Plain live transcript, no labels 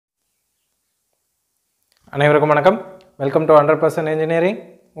அனைவருக்கும் வணக்கம். Welcome to 100% engineering.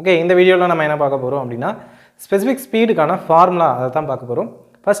 Okay, இந்த வீடியோவில் நம்ம என்ன பார்க்க போகிறோம் அப்படின்னா ஸ்பெசிஃபிக் ஸ்பீடுக்கான ஃபார்முலா அதை தான் பார்க்க போகிறோம்.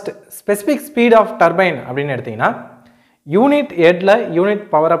 First specific speed of turbine அப்படின்னு எடுத்திங்கன்னா யூனிட் ஹெட்டில் யூனிட்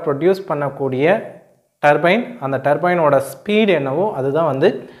பவரை ப்ரொடியூஸ் பண்ணக்கூடிய டர்பைன், அந்த டர்பைனோட ஸ்பீடு என்னவோ அதுதான் வந்து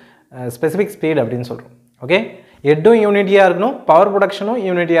ஸ்பெசிஃபிக் ஸ்பீடு அப்படின்னு சொல்கிறோம். ஓகே, ஹெட்டும் யூனிட்டியாக இருக்கணும், பவர் ப்ரொடக்ஷனும்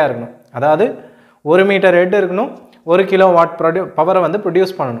யூனிட்டியாக இருக்கணும். அதாவது 1 மீட்டர் ஹெட் இருக்கணும், 1 கிலோ வாட் பவரை வந்து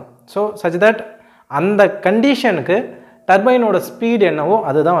ப்ரொடியூஸ் பண்ணணும். ஸோ சச் தட் அந்த கண்டிஷனுக்கு டர்பைனோட ஸ்பீடு என்னவோ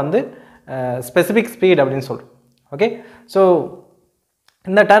அதுதான் வந்து ஸ்பெசிஃபிக் ஸ்பீட் அப்படின்னு சொல்கிறோம். ஓகே, ஸோ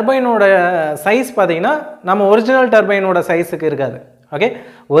இந்த டர்பைனோட சைஸ் பார்த்திங்கன்னா நம்ம ஒரிஜினல் டர்பைனோட சைஸுக்கு இருக்காது. ஓகே,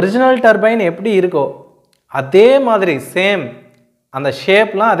 ஒரிஜினல் டர்பைன் எப்படி இருக்கோ அதே மாதிரி சேம் அந்த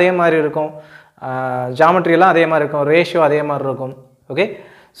ஷேப்லாம் அதே மாதிரி இருக்கும், ஜாமெட்ரியெல்லாம் அதே மாதிரி இருக்கும், ரேஷியோ அதே மாதிரி இருக்கும். ஓகே,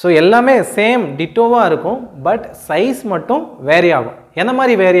 ஸோ எல்லாமே சேம் டிட்டோவாக இருக்கும், பட் சைஸ் மட்டும் வேரி ஆகும். எந்த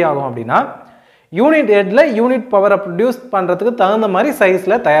மாதிரி வேரி ஆகும் அப்படின்னா யூனிட் ஹெட்டில் யூனிட் பவரை ப்ரொடியூஸ் பண்ணுறதுக்கு தகுந்த மாதிரி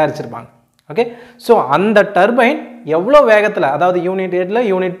சைஸில் தயாரிச்சிருப்பாங்க. ஓகே, ஸோ அந்த டர்பைன் எவ்வளோ வேகத்தில், அதாவது யூனிட் ஹெட்டில்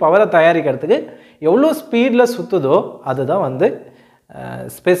யூனிட் பவரை தயாரிக்கிறதுக்கு எவ்வளோ ஸ்பீடில் சுற்றுதோ அதுதான் வந்து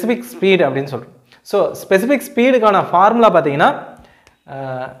ஸ்பெசிஃபிக் ஸ்பீடு அப்படின்னு சொல்கிறோம். ஸோ ஸ்பெசிஃபிக் ஸ்பீடுக்கான ஃபார்முலா பார்த்தீங்கன்னா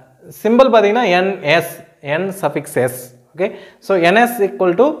சிம்பிள் பார்த்தீங்கன்னா NS, N suffix S. Okay, so NS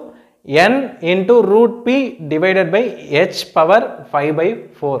equal to n into root p divided by h power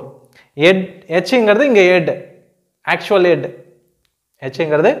 5/4. h இங்கிறது இங்கே head, actual head. h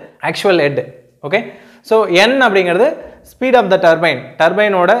இங்கிறது actual head. Okay, so n அப்படிங்கிறது speed of the turbine,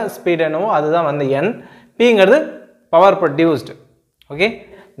 டர்பைனோட speed என்னவோ அதுதான் வந்து n. pங்கிறது power produced. Okay,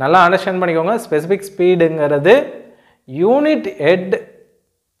 நல்லா understand பண்ணிக்கோங்க. Specific ஸ்பீடுங்கிறது unit head,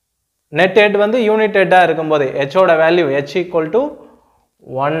 net head வந்து unit ஹெட்டாக இருக்கும்போது ஹெச்சோட value h equal to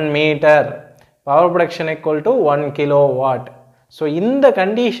 1 metre, power production equal to 1 kilo watt. So இந்த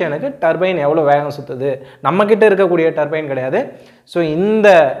கண்டிஷனுக்கு டர்பைன் எவ்வளோ வேகம் சுற்றுது, நம்மக்கிட்ட இருக்கக்கூடிய டர்பைன் கிடையாது. ஸோ இந்த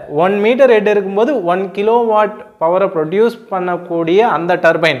 1 மீட்டர் ஹெட் இருக்கும்போது 1 கிலோ வாட் பவரை ப்ரொடியூஸ் பண்ணக்கூடிய அந்த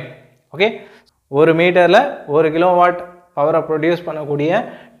டர்பைன். ஓகே, 1 மீட்டரில் 1 கிலோ வாட் பவரை ப்ரொடியூஸ் பண்ணக்கூடிய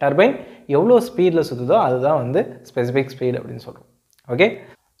டர்பைன் எவ்வளோ ஸ்பீடில் சுற்றுதோ அதுதான் வந்து ஸ்பெசிஃபிக் ஸ்பீட் அப்படின்னு சொல்கிறோம். ஓகே,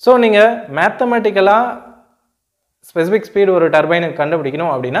 ஸோ நீங்கள் மேத்தமெட்டிக்கலாக ஸ்பெசிஃபிக் ஸ்பீடு ஒரு டர்பைனுக்கு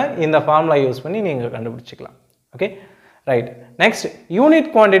கண்டுபிடிக்கணும் அப்படின்னா இந்த ஃபார்முலா யூஸ் பண்ணி நீங்கள் கண்டுபிடிச்சிக்கலாம். Okay, right. Next unit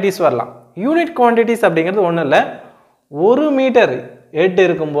quantities வரலாம். யூனிட் குவான்டிட்டிஸ் அப்படிங்கிறது ஒன்றும் இல்லை, 1 மீட்டர் ஹெட்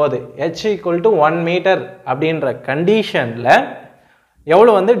இருக்கும்போது h equal to 1 மீட்டர் அப்படின்ற கண்டிஷனில்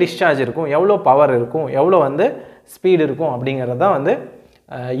எவ்வளோ வந்து டிஸ்சார்ஜ் இருக்கும், எவ்வளோ பவர் இருக்கும், எவ்வளோ வந்து ஸ்பீடு இருக்கும் அப்படிங்கிறது தான் வந்து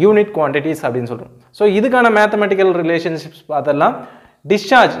யூனிட் குவான்டிட்டிஸ் அப்படின்னு சொல்கிறோம். ஸோ இதுக்கான மேத்தமெட்டிக்கல் ரிலேஷன்ஷிப்ஸ் பார்த்தலாம்.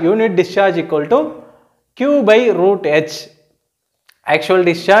 Discharge, unit discharge equal to Q by root h, actual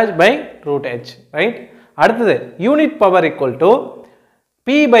discharge by root h, right? அடுத்தது unit power equal to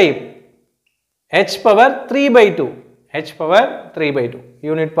P by h power 3/2, h power 3/2.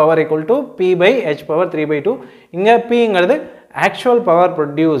 Unit power equal to P by h power 3/2. இங்கே Pங்கிறது actual power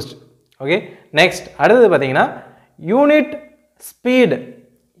produced. Okay, next அடுத்தது பார்த்தீங்கன்னா unit speed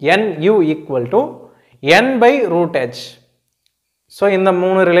NU equal to N by root h. So இந்த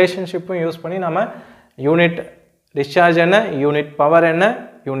 3 ரிலேஷன்ஷிப்பும் use பண்ணி நம்ம unit discharge என்ன, unit power என்ன,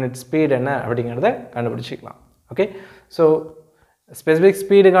 unit speed என்ன அப்படிங்கிறத கண்டுபிடிச்சிக்கலாம். Okay, so specific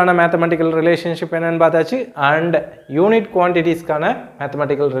ஸ்பீடுக்கான mathematical relationship என்னன்னு பார்த்தாச்சு, அண்ட் யூனிட் குவான்டிட்டிஸ்க்கான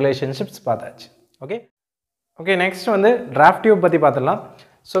மேத்தமெட்டிக்கல் ரிலேஷன்ஷிப்ஸ் பார்த்தாச்சு. ஓகே ஓகே நெக்ஸ்ட் வந்து டிராஃப்ட் டியூப் பற்றி பார்த்துடலாம்.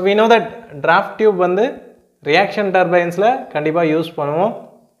 So we know that draft tube வந்து ரியாக்ஷன் டர்பைன்ஸில் கண்டிப்பாக யூஸ் பண்ணுவோம்.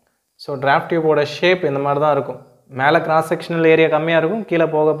 ஸோ டிராஃப்ட் டியூபோட ஷேப் இந்த மாதிரி தான் இருக்கும். மேலே கிராஸ் செக்ஷனல் ஏரியா கம்மியாக இருக்கும், கீழே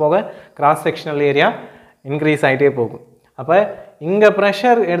போக போக கிராஸ் செக்ஷனல் ஏரியா இன்க்ரீஸ் ஆகிட்டே போகும். அப்போ இங்கே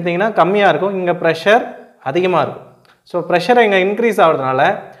ப்ரெஷர் எடுத்திங்கன்னா கம்மியாக இருக்கும், இங்கே ப்ரெஷர் அதிகமாக இருக்கும். ஸோ ப்ரெஷரை இங்கே இன்க்ரீஸ் ஆகிறதுனால,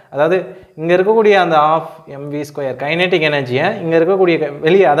 அதாவது இங்கே இருக்கக்கூடிய அந்த ½ கைனெட்டிக் எனர்ஜியை இங்கே இருக்கக்கூடிய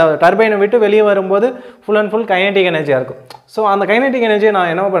வெளியே, அதாவது டர்பைனை விட்டு வெளியே வரும்போது ஃபுல் அண்ட் ஃபுல் கைனெட்டிக் எனர்ஜியாக இருக்கும். ஸோ அந்த கைனெட்டிக் எனர்ஜியை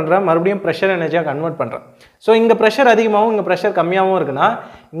நான் என்ன பண்ணுறேன், மறுபடியும் ப்ரெஷர் எனர்ஜியாக கன்வெர்ட் பண்ணுறேன். ஸோ இங்கே ப்ரெஷர் அதிகமாகவும் இங்கே ப்ரெஷர் கம்மியாகவும் இருக்குன்னா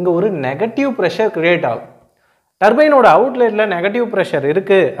இங்கே ஒரு நெகட்டிவ் ப்ரெஷர் க்ரியேட் ஆகும். டர்பைனோட அவுட்லெட்டில் நெகட்டிவ் ப்ரெஷர்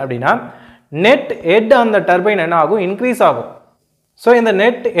இருக்குது அப்படின்னா நெட் ஹெட் அந்த டர்பைன் என்ன ஆகும், இன்க்ரீஸ் ஆகும். ஸோ இந்த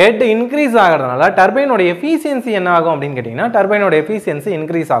நெட் ஹெட் இன்க்ரீஸ் ஆகிறதுனால டர்பைனோட எஃபிஷியன்சி என்ன ஆகும் அப்படின்னு கேட்டிங்கன்னா டர்பைனோட எஃபிஷியன்சி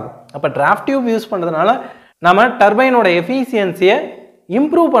இன்க்ரீஸ் ஆகும். அப்போ டிராஃப்ட் டியூப் யூஸ் பண்ணுறதுனால நம்ம டர்பைனோட எஃபிஷியன்சியை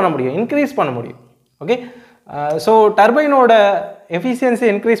இம்ப்ரூவ் பண்ண முடியும், இன்க்ரீஸ் பண்ண முடியும். ஓகே, ஸோ டர்பைனோட எஃபிஷியன்சி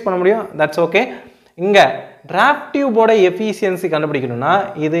இன்க்ரீஸ் பண்ண முடியும், தட்ஸ் ஓகே. இங்கே டிராஃப்ட் டியூபோட எஃபிஷியன்சி கண்டுபிடிக்கணும்னா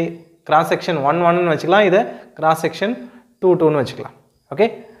இது கிராஸ் செக்ஷன் 1/1ன்னு வச்சுக்கலாம், இதை கிராஸ் செக்ஷன் 2/2ன்னு வச்சுக்கலாம். ஓகே,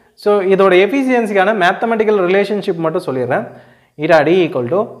 ஸோ இதோட எஃபிஷியன்சிக்கான மேத்தமெட்டிக்கல் ரிலேஷன்ஷிப் மட்டும் சொல்லிடுறேன். eta d equal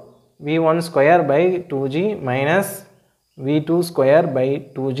to v1 square by 2g minus v2 square by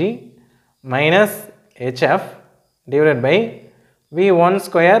 2g minus HF divided by V1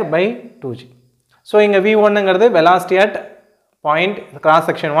 square by 2G. So இங்க V1 ங்கிறது velocity at point cross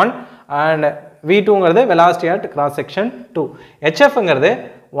section 1 and V2 ங்கிறது velocity at cross section 2. HF ங்கிறது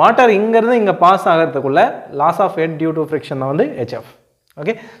water இங்கிருந்து இங்க pass ஆகிறதுக்குள்ள loss of head due to friction தான் வந்து HF.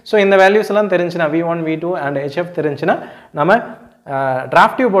 Okay, so இந்த values எல்லாம் தெரிஞ்சினா V1 V2 and HF தெரிஞ்சினா நம்ம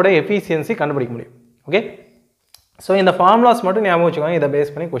draft tube ஓட efficiency கண்டுபிடிக்க முடியும். Okay, so இந்த formulas மட்டும் ஞாபகம் வச்சுக்கோங்க, இத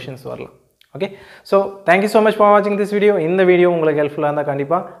பேஸ் பண்ணி क्वेश्चंस வரலாம். Okay, so thank you so much for watching this video. இந்த வீடியோ உங்களுக்கு ஹெல்ப்ஃபுல்லா இருந்தா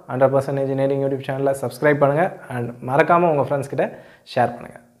கண்டிப்பா 100% engineering YouTube channel subscribe பண்ணுங்க and மறக்காம உங்க friends கிட்ட ஷேர்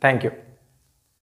பண்ணுங்க. Thank you.